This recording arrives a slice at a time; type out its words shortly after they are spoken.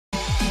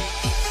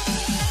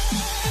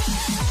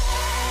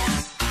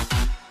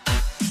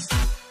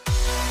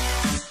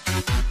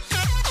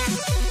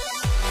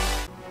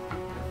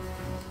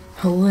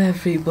Hello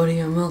everybody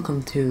and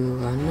welcome to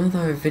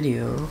another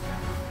video,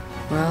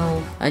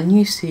 well, a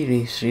new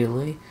series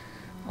really,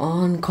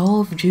 on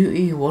Call of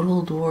Duty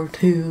World War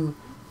 2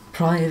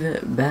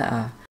 Private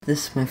Beta.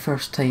 This is my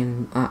first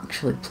time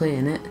actually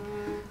playing it,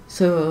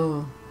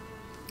 so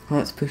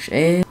let's push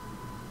A.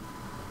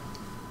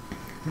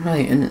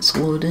 Right, and it's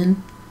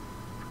loading.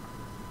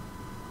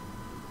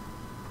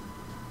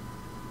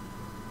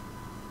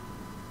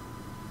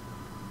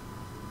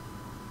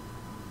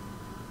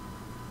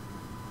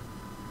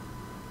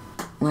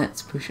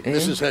 Let's push A.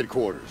 This is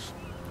headquarters.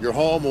 Your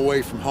home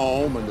away from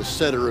home and the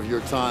center of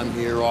your time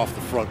here off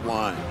the front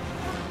line.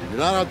 You're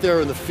not out there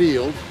in the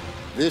field.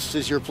 This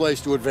is your place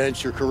to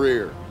advance your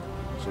career.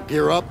 So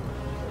gear up,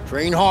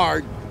 train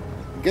hard,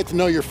 and get to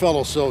know your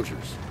fellow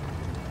soldiers.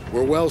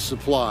 We're well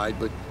supplied,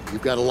 but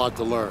you've got a lot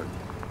to learn.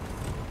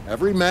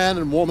 Every man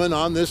and woman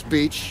on this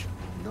beach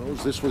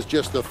knows this was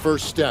just the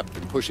first step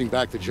in pushing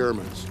back the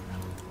Germans.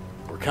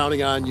 We're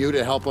counting on you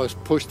to help us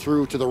push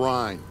through to the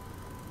Rhine.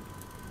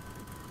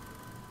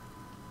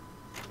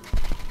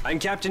 I'm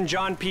Captain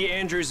John P.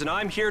 Andrews, and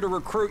I'm here to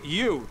recruit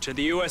you to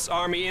the U.S.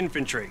 Army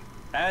Infantry.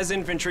 As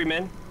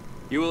infantrymen,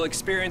 you will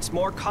experience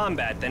more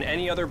combat than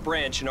any other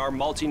branch in our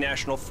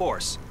multinational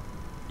force.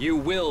 You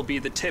will be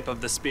the tip of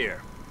the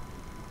spear.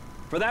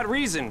 For that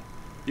reason,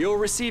 you'll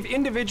receive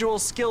individual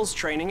skills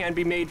training and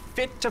be made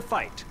fit to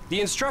fight.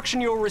 The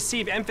instruction you'll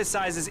receive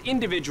emphasizes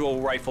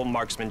individual rifle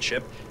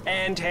marksmanship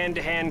and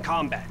hand-to-hand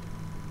combat,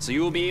 so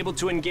you will be able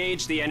to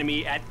engage the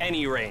enemy at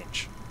any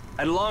range.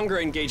 At longer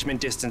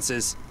engagement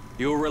distances,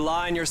 you will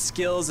rely on your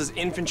skills as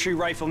infantry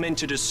riflemen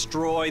to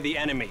destroy the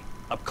enemy.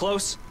 Up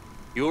close,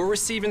 you will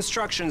receive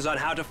instructions on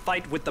how to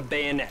fight with the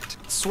bayonet.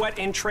 Sweat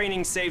in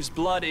training saves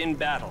blood in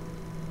battle.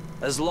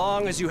 As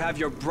long as you have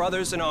your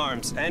brothers in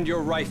arms and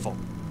your rifle,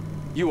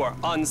 you are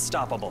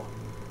unstoppable.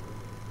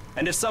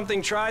 And if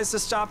something tries to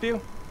stop you,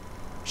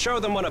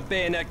 show them what a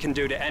bayonet can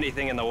do to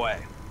anything in the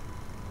way.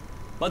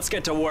 Let's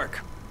get to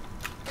work.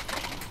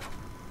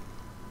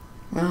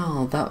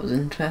 Well, that was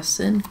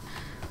interesting.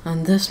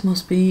 And this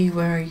must be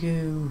where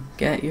you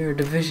get your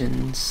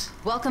divisions.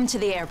 Welcome to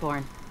the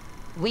Airborne.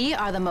 We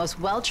are the most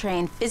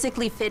well-trained,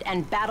 physically fit,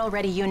 and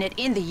battle-ready unit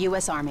in the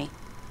U.S. Army.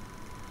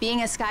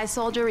 Being a Sky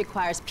Soldier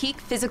requires peak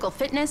physical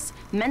fitness,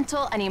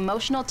 mental and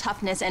emotional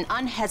toughness, and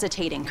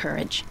unhesitating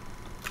courage.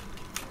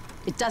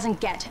 It doesn't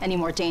get any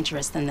more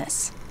dangerous than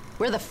this.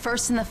 We're the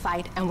first in the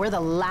fight, and we're the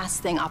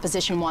last thing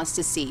opposition wants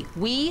to see.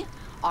 We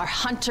are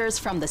hunters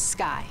from the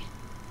sky.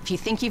 If you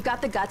think you've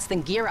got the guts,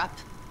 then gear up,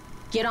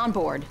 get on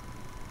board,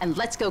 and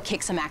let's go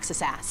kick some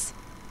Axis ass.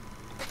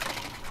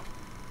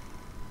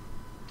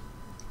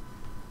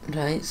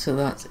 Right, so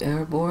that's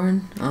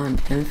airborne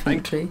and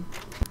infantry.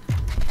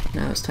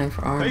 Now it's time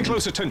for army. Pay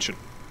close attention.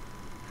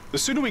 The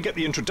sooner we get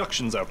the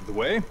introductions out of the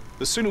way,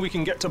 the sooner we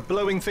can get to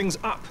blowing things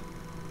up.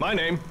 My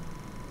name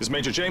is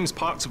Major James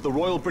Parks of the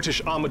Royal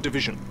British Armoured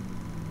Division.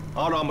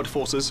 Our armoured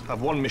forces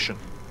have one mission,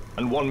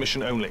 and one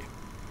mission only.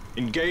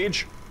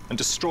 Engage and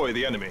destroy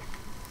the enemy.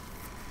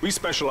 We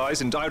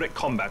specialize in direct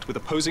combat with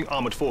opposing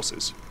armored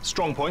forces,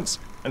 strong points,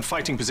 and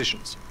fighting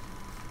positions.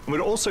 And we're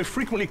also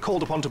frequently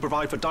called upon to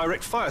provide for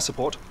direct fire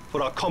support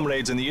for our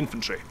comrades in the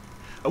infantry.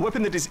 A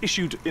weapon that is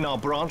issued in our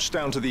branch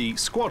down to the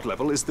squad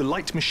level is the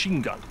light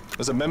machine gun.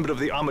 As a member of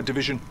the armored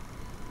division,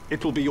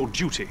 it will be your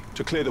duty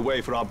to clear the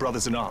way for our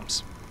brothers in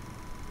arms.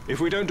 If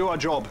we don't do our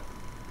job,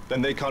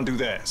 then they can't do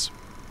theirs.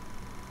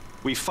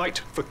 We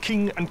fight for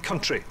king and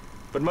country,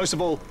 but most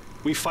of all,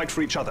 we fight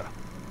for each other.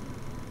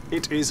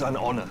 It is an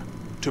honor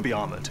to be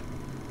armored.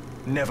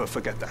 Never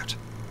forget that.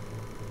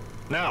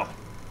 Now,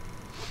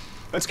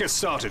 let's get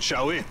started,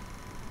 shall we?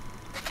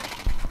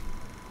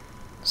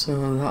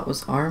 So that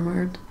was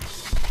armored.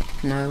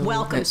 Now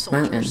Welcome, it's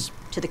soldiers,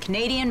 mountain. to the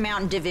Canadian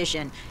Mountain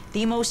Division,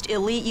 the most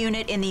elite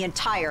unit in the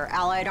entire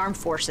Allied Armed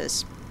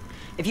Forces.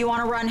 If you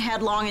want to run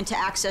headlong into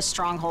Axis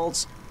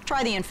strongholds,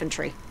 try the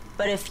infantry.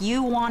 But if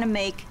you want to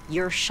make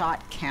your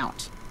shot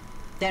count,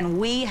 then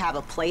we have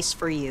a place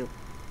for you.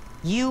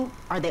 You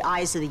are the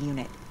eyes of the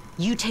unit.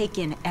 You take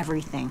in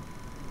everything.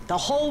 The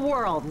whole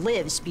world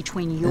lives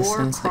between your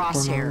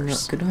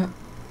crosshairs.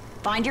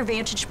 Find your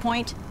vantage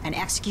point and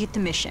execute the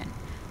mission.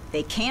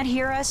 They can't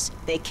hear us,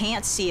 they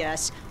can't see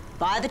us.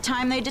 By the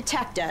time they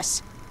detect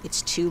us,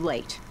 it's too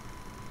late.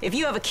 If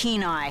you have a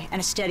keen eye and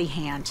a steady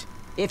hand,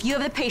 if you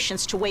have the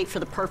patience to wait for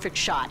the perfect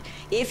shot,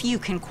 if you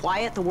can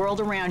quiet the world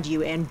around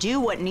you and do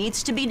what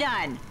needs to be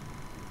done,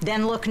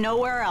 then look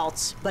nowhere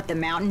else but the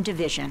Mountain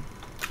Division.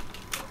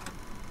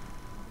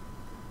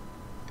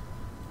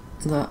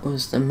 That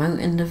was the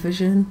mountain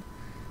division.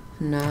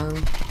 Now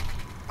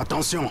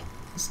Attention!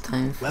 it's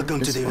time for Welcome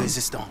to this the one.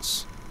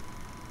 Resistance.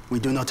 We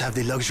do not have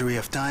the luxury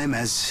of time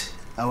as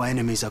our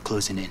enemies are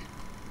closing in.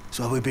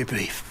 So I will be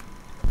brief.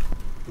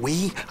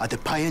 We are the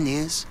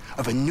pioneers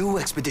of a new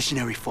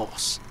expeditionary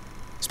force,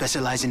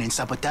 specializing in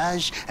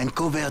sabotage and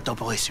covert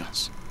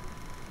operations.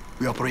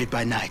 We operate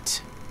by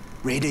night,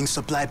 raiding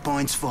supply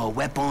points for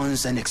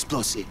weapons and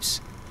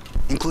explosives,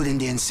 including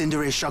the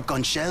incendiary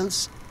shotgun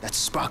shells that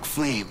spark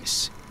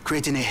flames,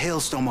 creating a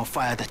hailstorm of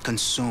fire that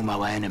consume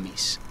our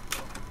enemies.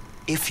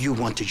 If you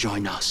want to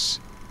join us,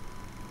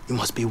 you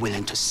must be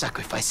willing to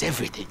sacrifice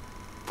everything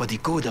for the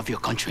good of your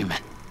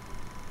countrymen.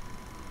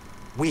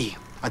 We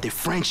are the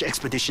French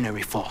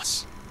Expeditionary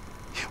Force.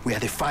 We are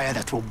the fire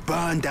that will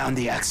burn down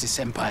the Axis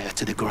Empire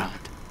to the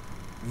ground.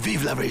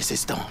 Vive la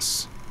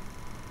résistance.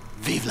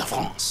 Vive la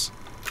France.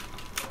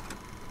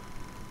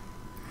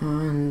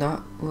 And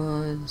that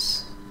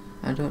was...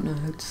 I don't know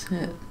how to say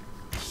it.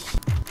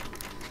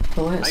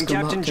 But let's I'm go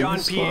Captain back to John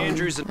this P. one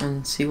Andrews.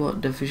 and see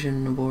what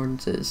Division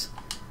Awards is.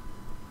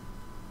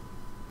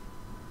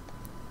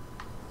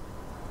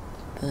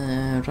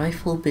 The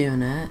Rifle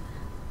Bayonet,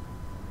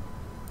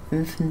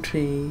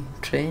 Infantry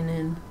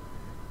Training,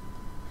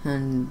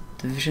 and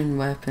Division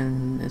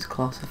Weapon is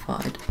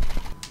classified.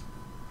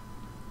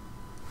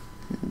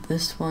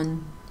 This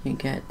one you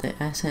get the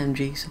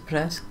SMG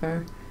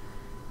Suppressor,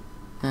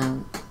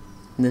 and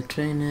the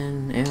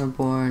Training,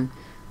 Airborne,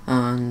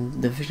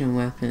 and Division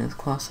Weapon is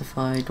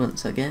classified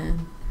once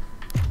again.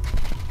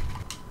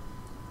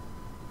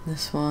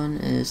 This one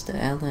is the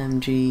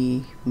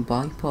LMG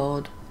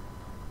Bipod,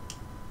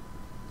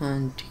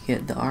 and you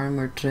get the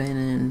Armored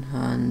Training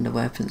and the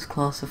Weapons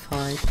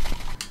classified.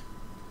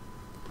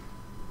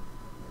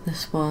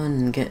 This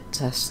one gets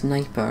a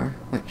Sniper,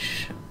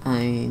 which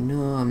I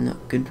know I'm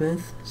not good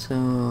with,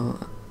 so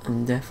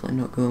I'm definitely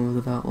not going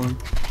with that one.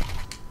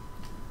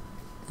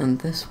 And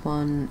this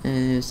one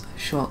is a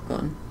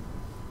Shotgun.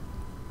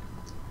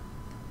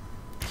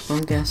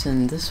 I'm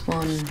guessing this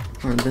one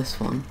or this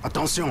one.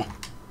 Attention!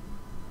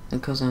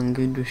 Because I'm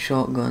good with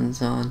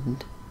shotguns,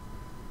 and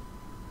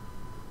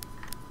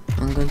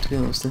I'm going to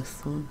go with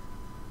this one.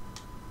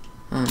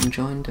 And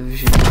join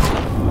Division.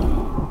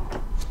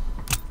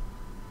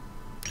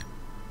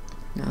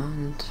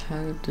 And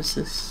how does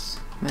this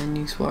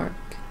menus work?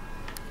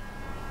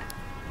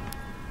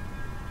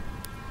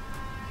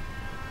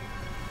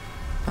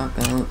 That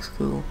guy looks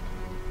cool.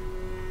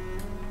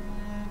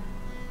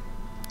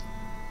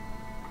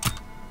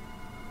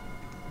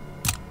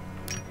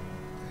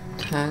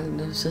 How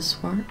does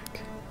this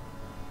work?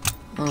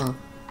 Oh,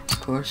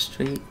 score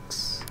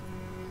streaks.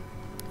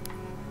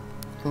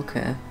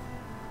 Okay.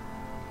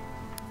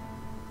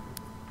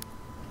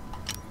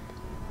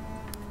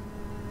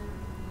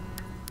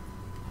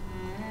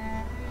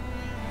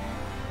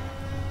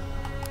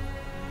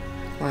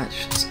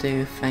 Let's just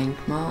do Find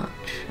Match,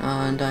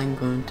 and I'm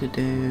going to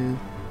do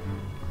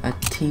a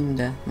Team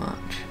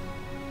Deathmatch.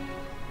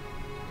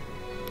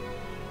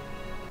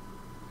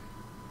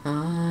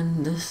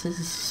 And this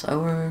is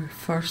our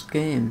first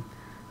game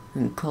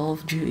in Call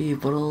of Duty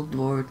World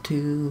War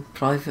II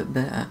Private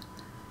Beta.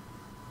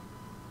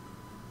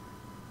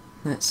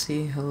 Let's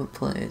see how it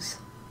plays.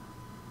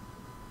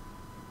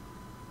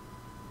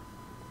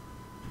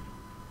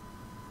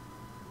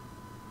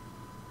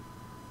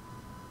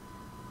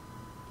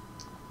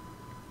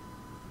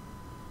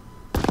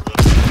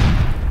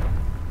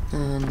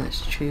 And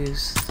let's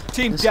choose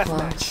Team this Deathmatch.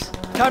 class.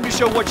 Time to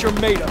show what you're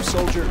made of,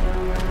 soldier.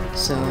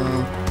 So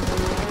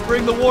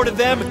Bring the war to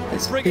them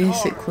it's and bring it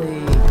hard. basically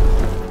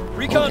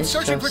Recon it's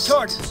searching for just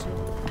targets.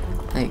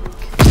 like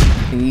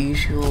the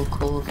usual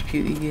Call of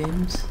Duty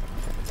games.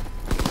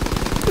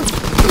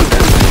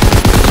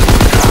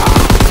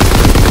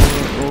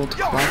 The old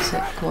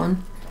classic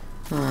one,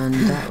 and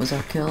that was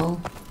a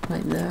kill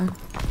right there.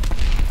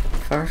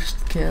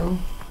 First kill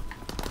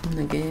in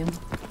the game.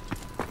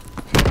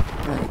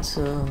 Right,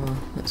 so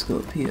let's go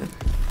up here.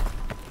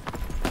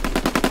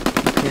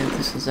 Okay,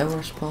 this is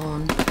our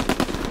spawn.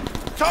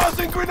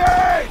 Tossing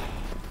grenade!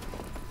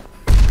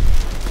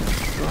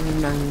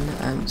 Run round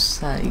the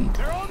outside.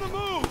 They're on the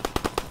move!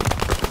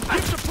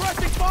 I'm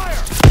suppressing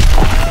fire!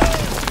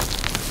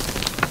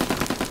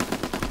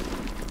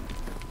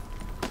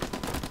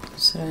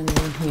 Is there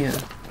anyone here?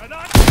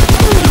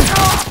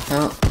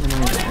 Oh, no,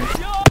 there.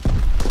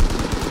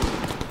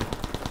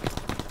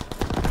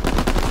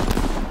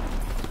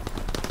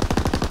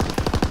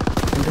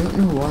 I don't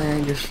know why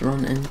I just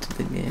run into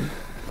the game.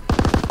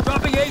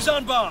 Dropping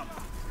Azon bomb!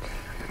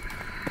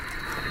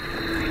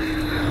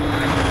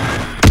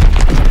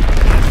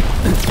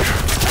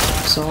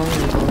 Sorry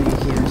if all you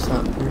hear is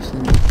that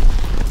person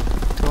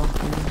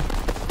talking.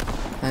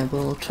 I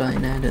will try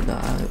and edit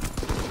that out.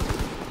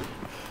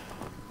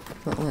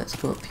 But let's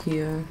go up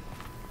here.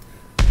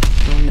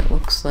 And it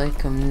looks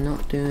like I'm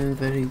not doing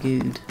very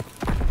good.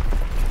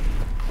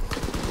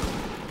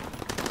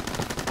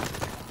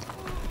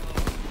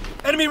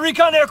 Enemy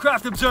recon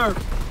aircraft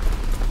observed!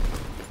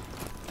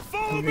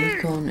 A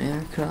recon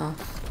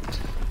aircraft.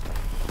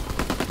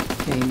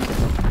 Okay,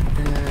 get up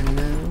there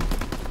now.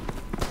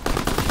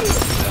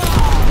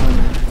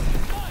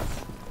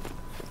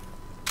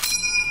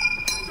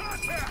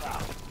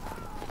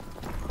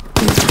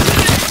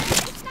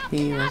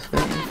 He was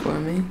waiting for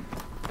me.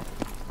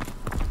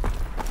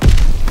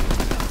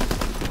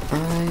 I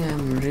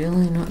am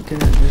really not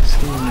good at this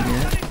game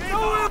yet.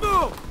 No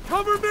ammo!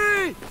 Cover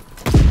me!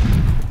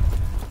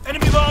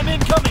 Enemy bomb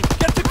incoming!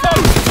 Get to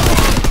cover!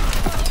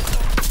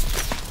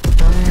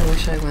 I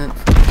wish I went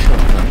for the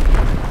shotgun.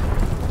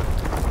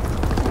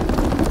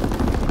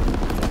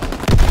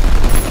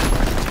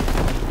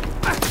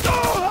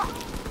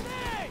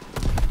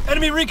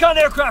 recon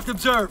aircraft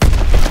observed!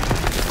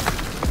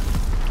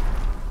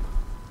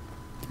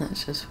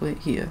 Let's just wait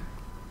here.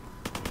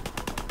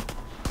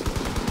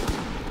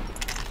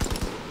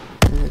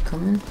 Is it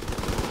coming?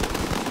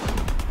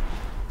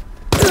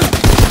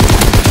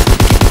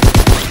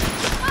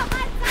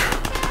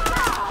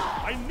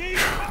 I need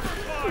cover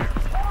fire!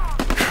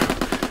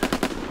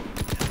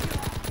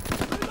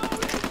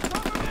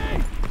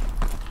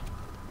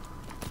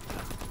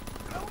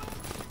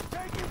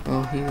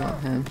 Oh, he got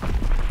him.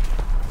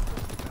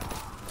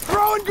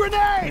 Throwing grenade!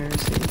 Where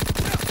is he?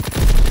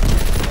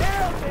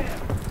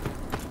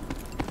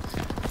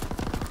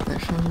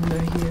 Let's run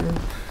under here.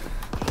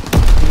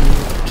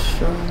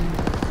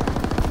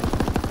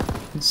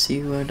 And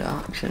see where the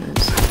action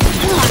is.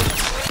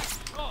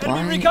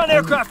 Enemy recon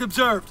aircraft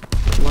observed!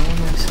 Why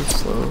am I so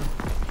slow?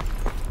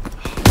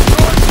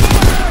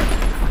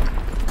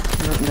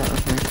 Not that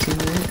was my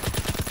teammate.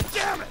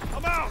 Damn it!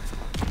 I'm out!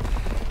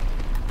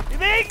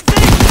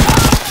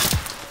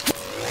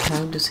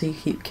 How does he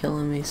keep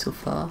killing me so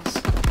fast?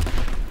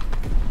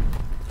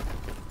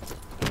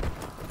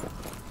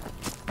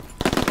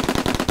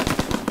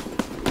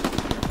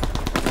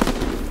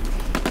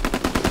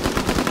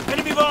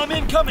 Enemy bomb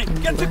incoming!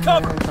 Get to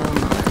cover! Where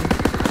am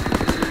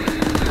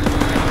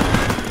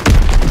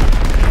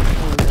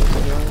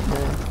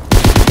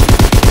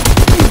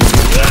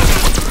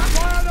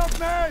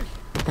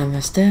I? I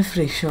missed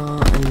every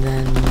shot and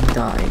then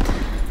died.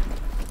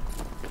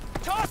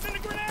 Tossing a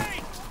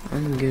grenade!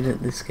 I'm good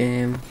at this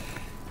game.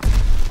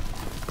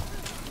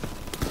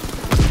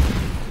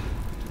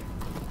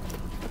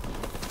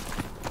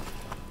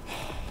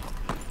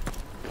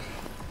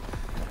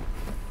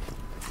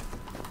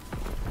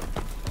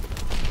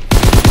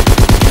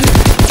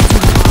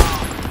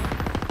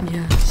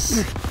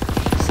 Yes.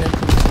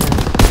 Second kill.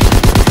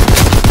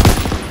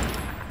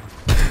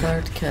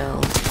 Third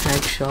kill.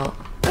 Headshot.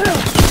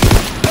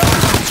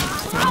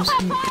 Where was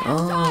he?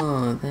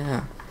 Oh,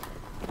 there.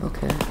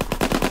 Okay.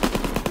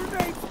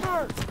 Grenade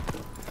first!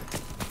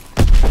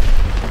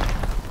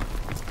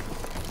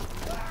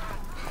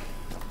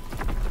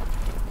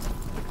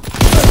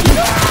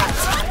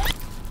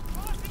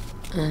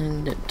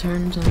 And it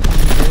turns out I'm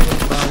very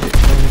bad at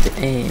trying to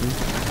aim,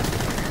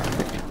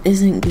 which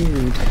isn't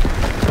good.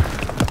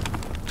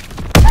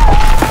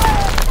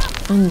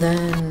 And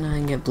then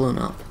I get blown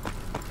up.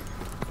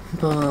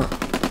 But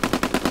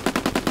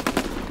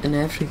in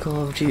every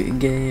Call of Duty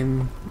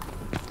game,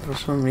 for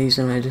some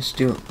reason I just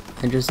don't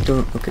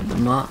look at the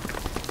map.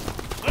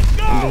 Let's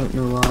go! I don't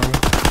know why.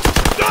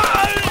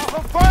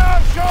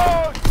 Fire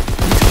shot!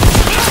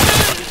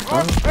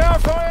 Fire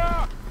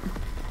fire!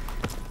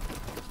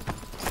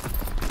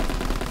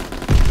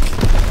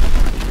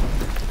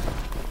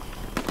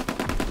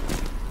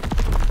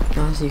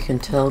 As you can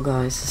tell,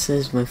 guys, this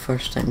is my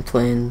first time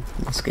playing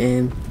this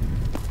game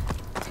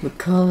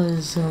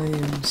because I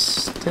am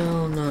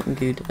still not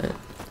good at it.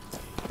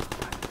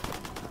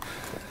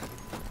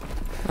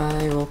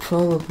 I will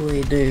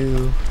probably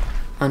do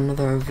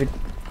another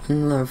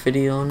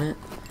video on it,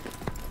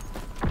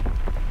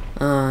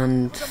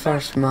 and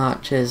first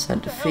match is a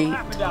defeat,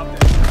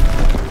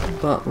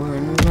 but we're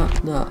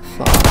not that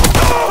far.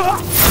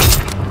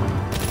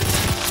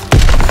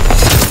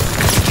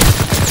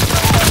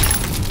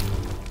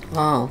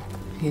 Wow,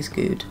 he's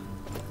good.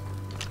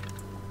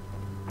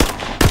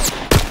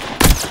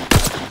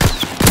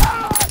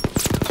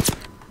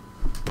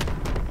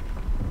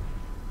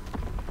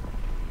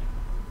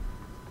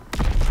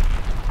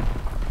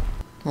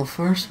 Well,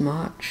 first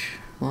match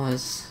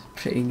was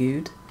pretty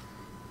good.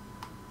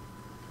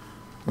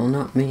 Well,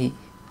 not me,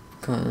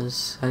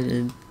 because I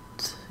did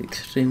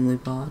extremely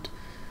bad,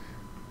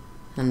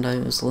 and I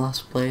was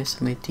last place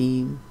in my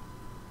team.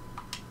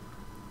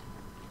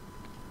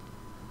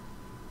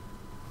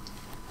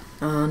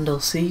 And I'll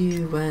see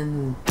you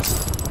when...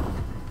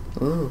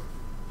 Ooh.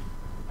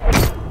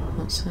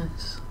 What's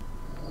this?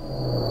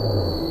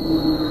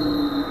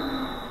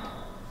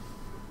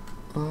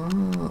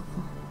 Oh.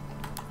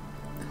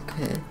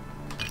 Okay.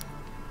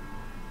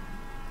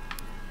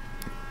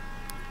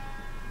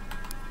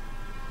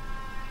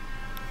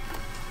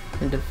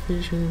 The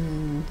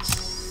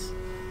divisions...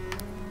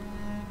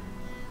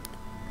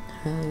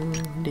 How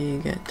do you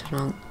get to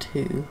rank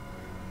 2?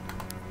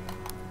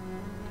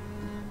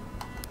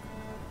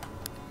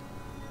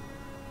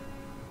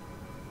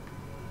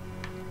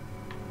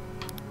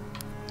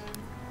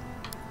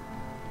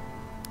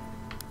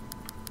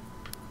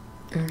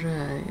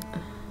 Right.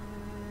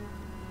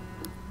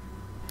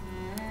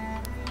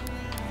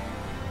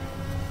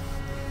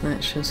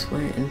 Let's just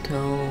wait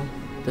until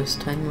this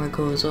timer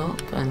goes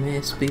up. I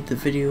may speed the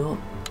video up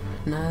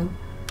now,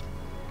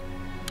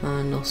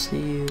 and I'll see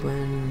you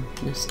when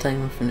this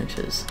timer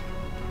finishes.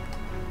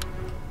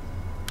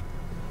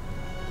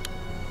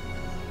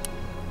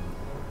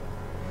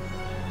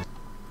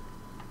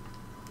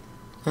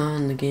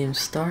 And the game's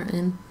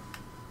starting.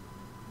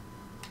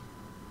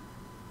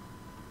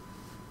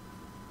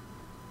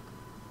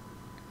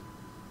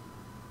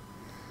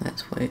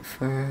 Let's wait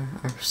for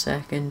our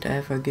second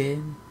ever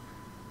game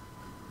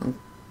on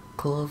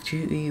Call of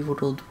Duty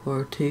World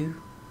War 2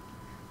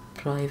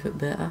 private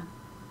beta.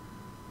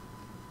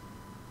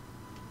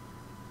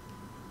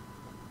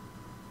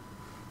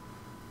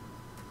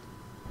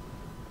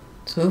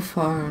 So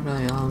far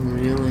I am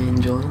really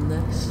enjoying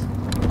this.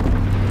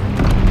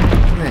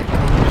 Right,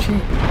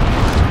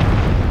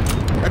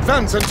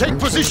 Advance and take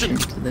position!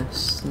 To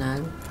this now.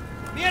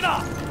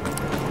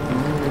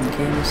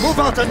 Move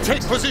out and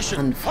take position!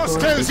 And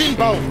Hostiles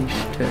inbound!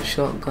 To a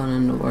shotgun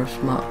in the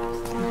worst map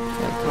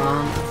I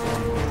can.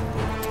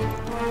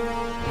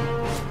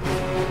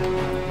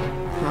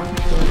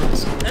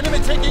 Enemy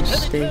taking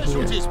heavy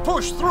casualties!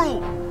 Push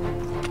through!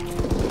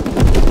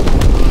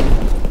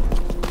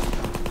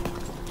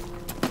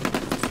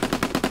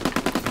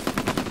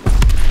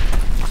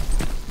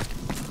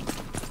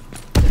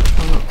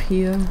 Come up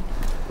here.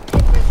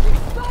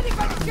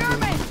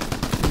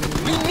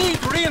 We need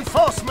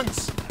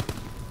reinforcements!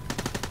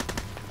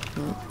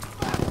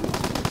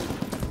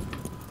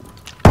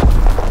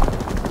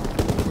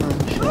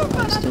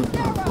 Shotguns don't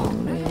have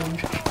long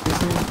range,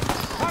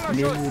 isn't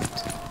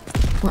good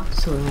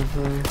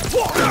whatsoever,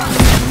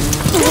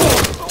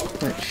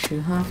 which you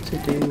have to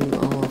do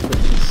all of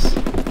this.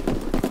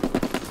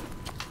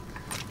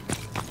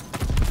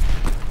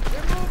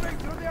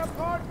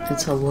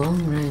 It's a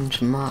long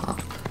range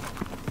map,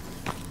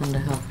 and I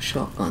have a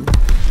shotgun.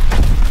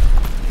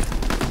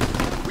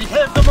 We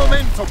have the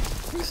momentum!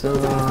 So,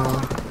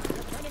 not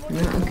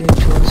a good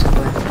choice of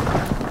weapon.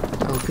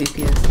 Oh,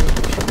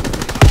 PPSH.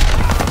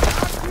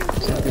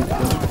 It's a good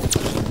gun.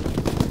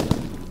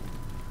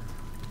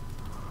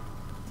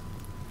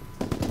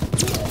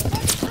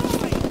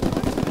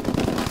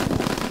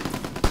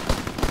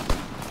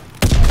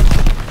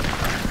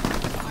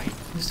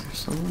 Is there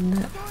someone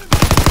there?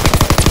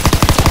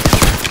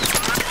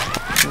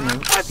 Oh no.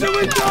 At the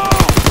window!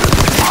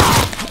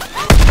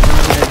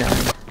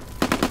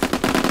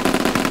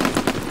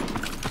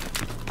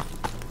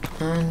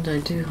 And I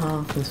do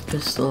have this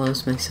pistol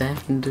as my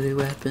secondary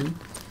weapon,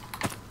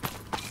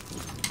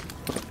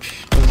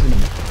 which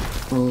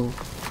well,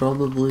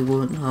 probably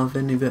won't have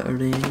any better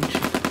range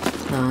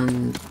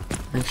than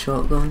my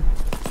shotgun.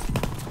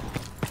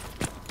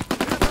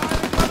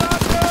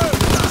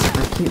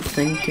 I keep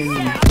thinking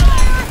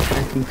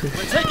I can push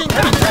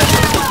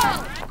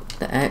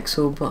the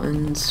XO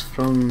buttons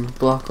from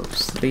Black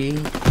Ops 3,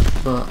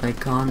 but I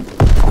can't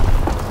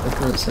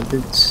because it's a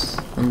boots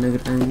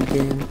underground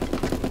game.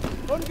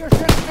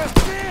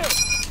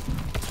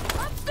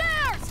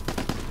 Upstairs!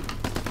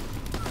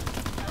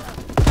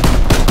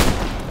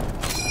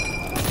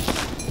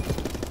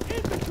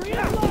 Infantry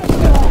inbound!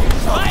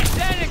 Right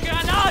there,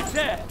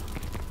 Granate!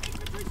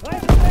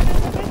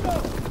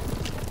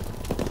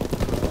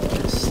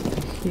 Just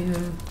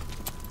here.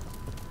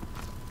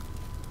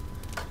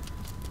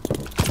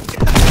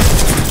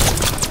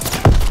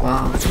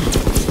 Wow.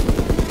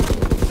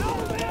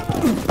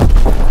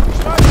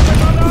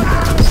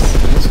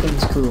 This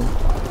one's cool.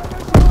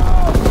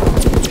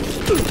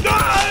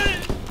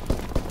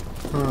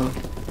 Oh,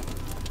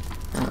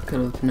 that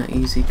could have been an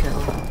easy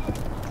kill.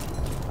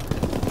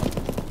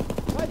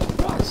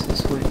 Let's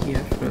just wait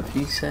here for a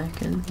few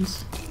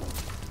seconds.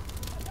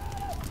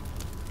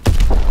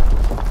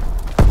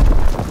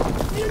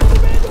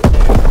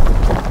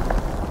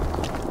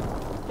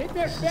 Keep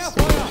their staff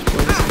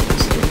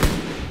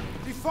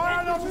Be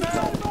firing up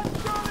now!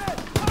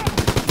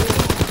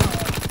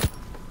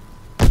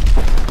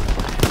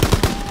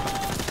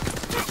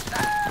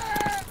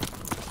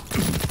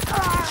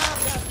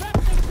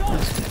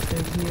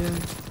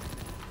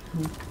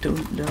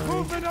 Don't die.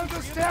 Moving on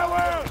the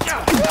stairwell!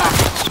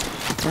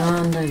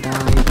 And I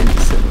died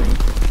instantly.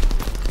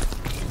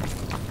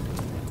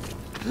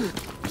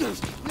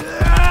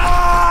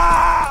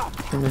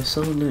 And I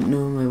still don't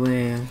know my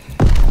way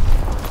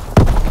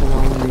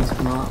along these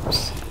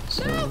maps.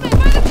 So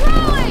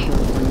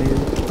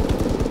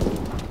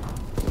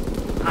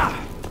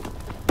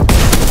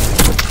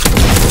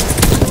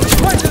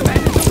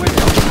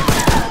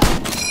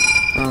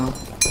oh,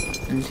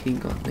 and he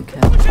got the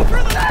kill.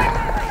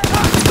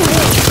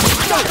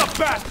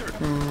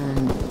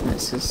 And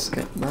let's just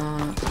skip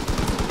that.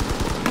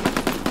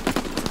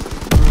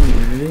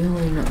 I'm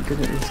really not good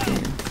at this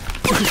game.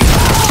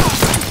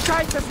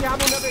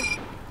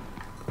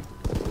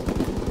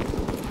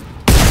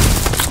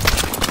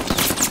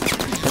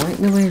 I like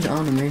the way the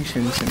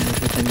animations and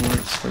everything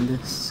works for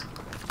this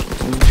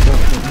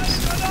shotguns.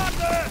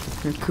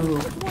 They're cool.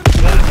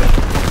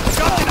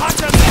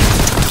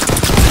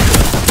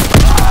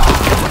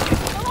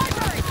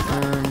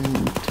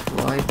 And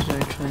why did I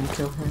try and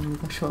kill him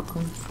with a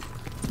shotgun?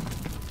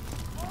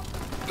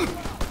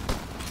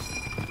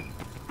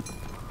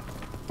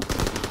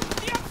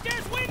 The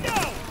upstairs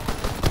window!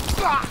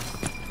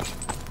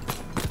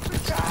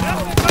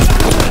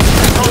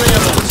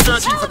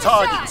 Searching for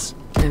targets!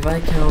 If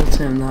I killed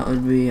him, that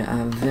would be a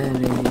very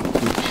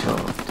good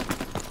shot.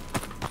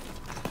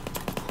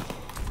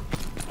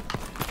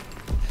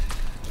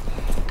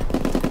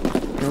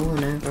 No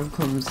one ever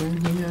comes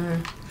in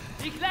here.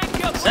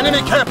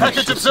 Enemy care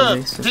package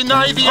observed!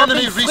 Deny the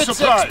enemy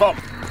resupply!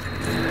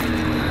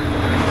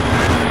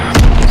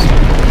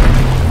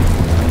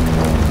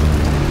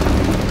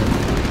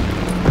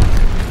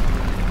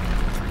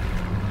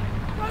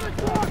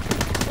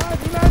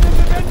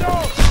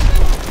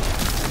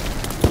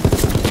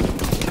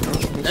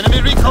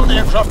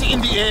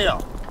 the air.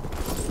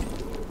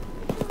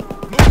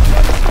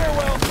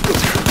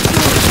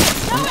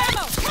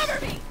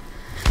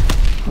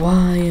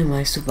 Why am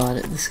I so bad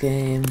at this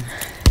game?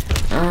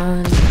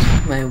 And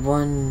my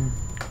one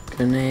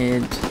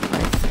grenade,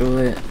 I threw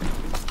it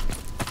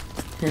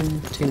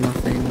into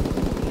nothing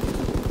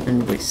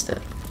and waste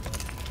it.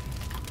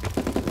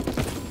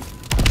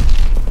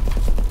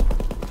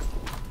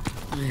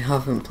 I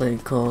haven't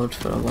played COD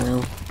for a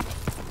while,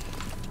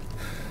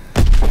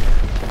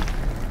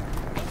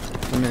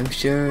 and I'm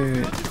sure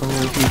all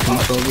of you can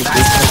probably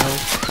tell.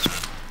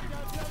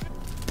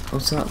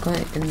 Was that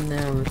guy in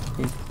there with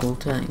me the whole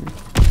time?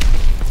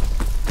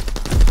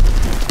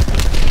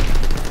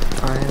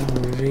 I am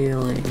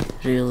really,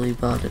 really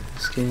bad at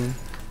this game.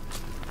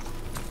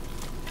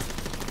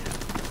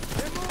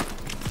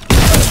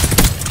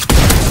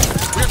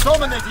 We're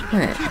dominating.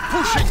 Wait, Keep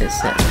pushing. it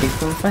set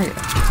people on fire.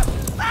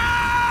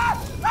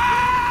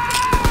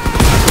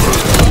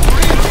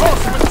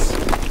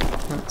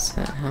 That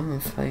set him on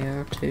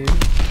fire too.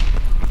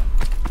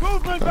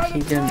 But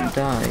he didn't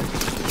die.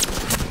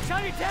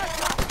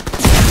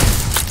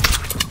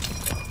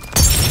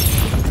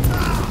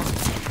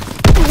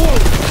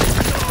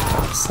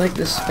 It's like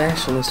the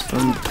specialist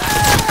from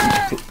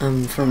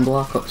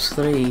Black Ops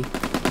 3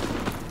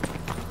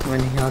 when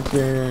he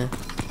had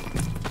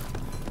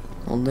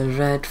all the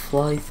red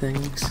fly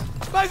things.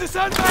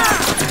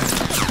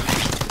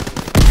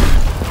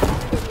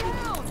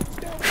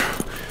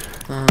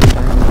 And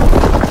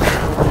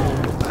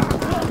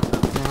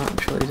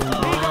actually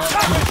didn't work,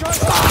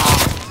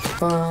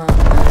 but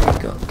I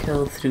got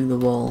killed through the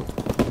wall.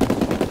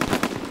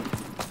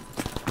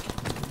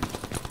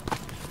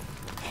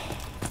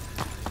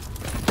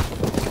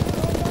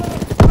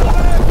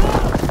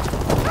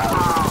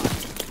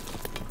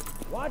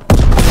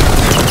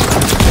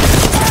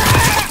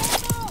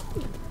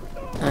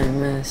 I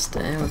missed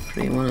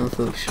every one of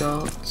those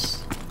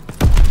shots.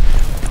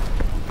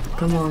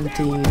 Come on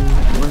team,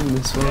 win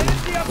this one,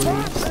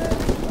 please.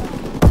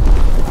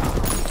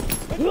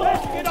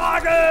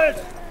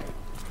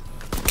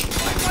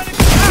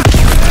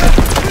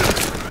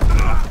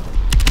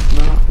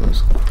 That was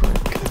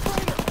quick.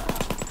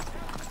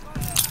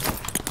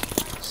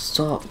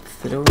 Stop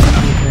throwing the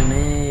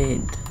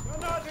grenade.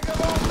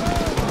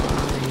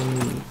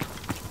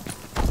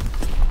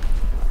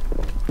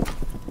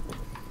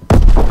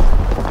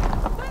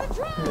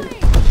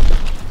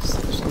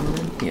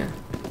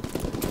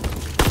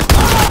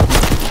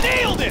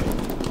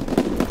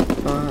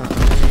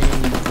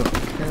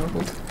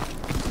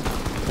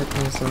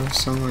 Because there was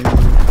someone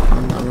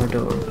on the other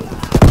door.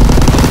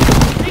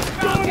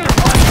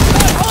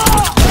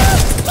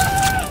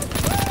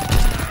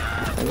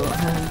 I got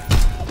him.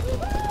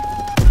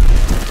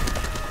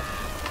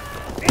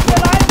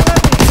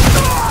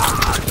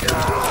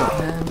 Got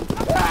him.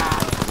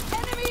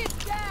 Enemy is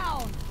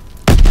down.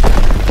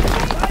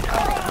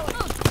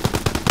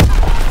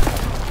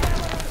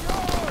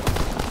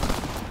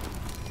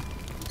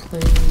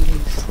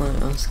 Please let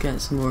us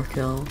get some more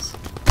kills.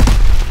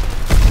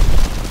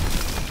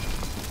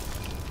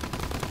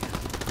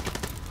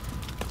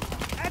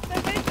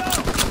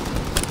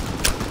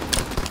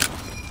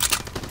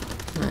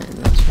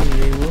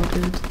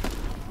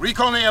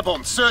 Recon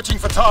airborne, searching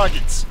for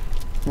targets.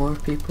 More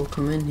people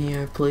come in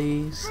here,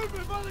 please.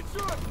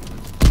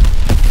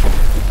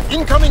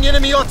 Incoming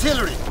enemy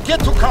artillery.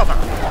 Get to cover.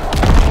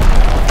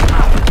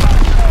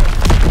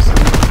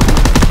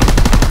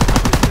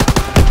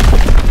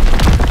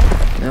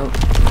 Nope.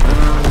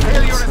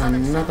 It's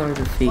another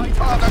defeat.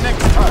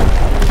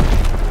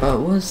 But it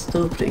was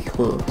still pretty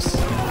close.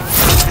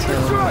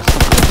 So,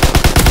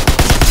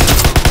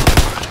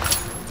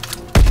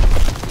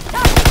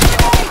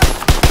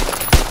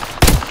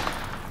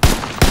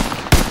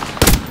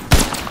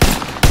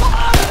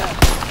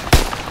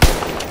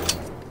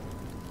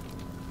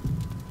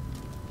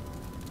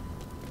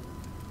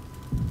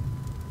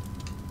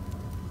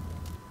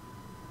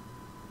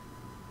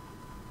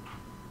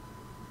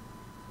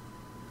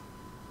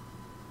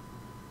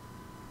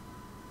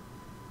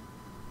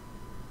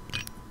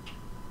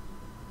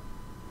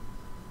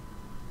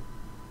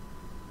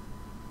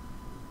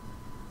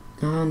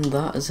 and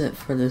that is it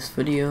for this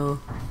video.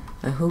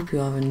 I hope you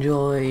have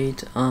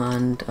enjoyed,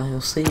 and I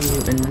will see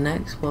you in the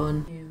next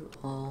one. See you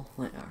all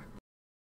later.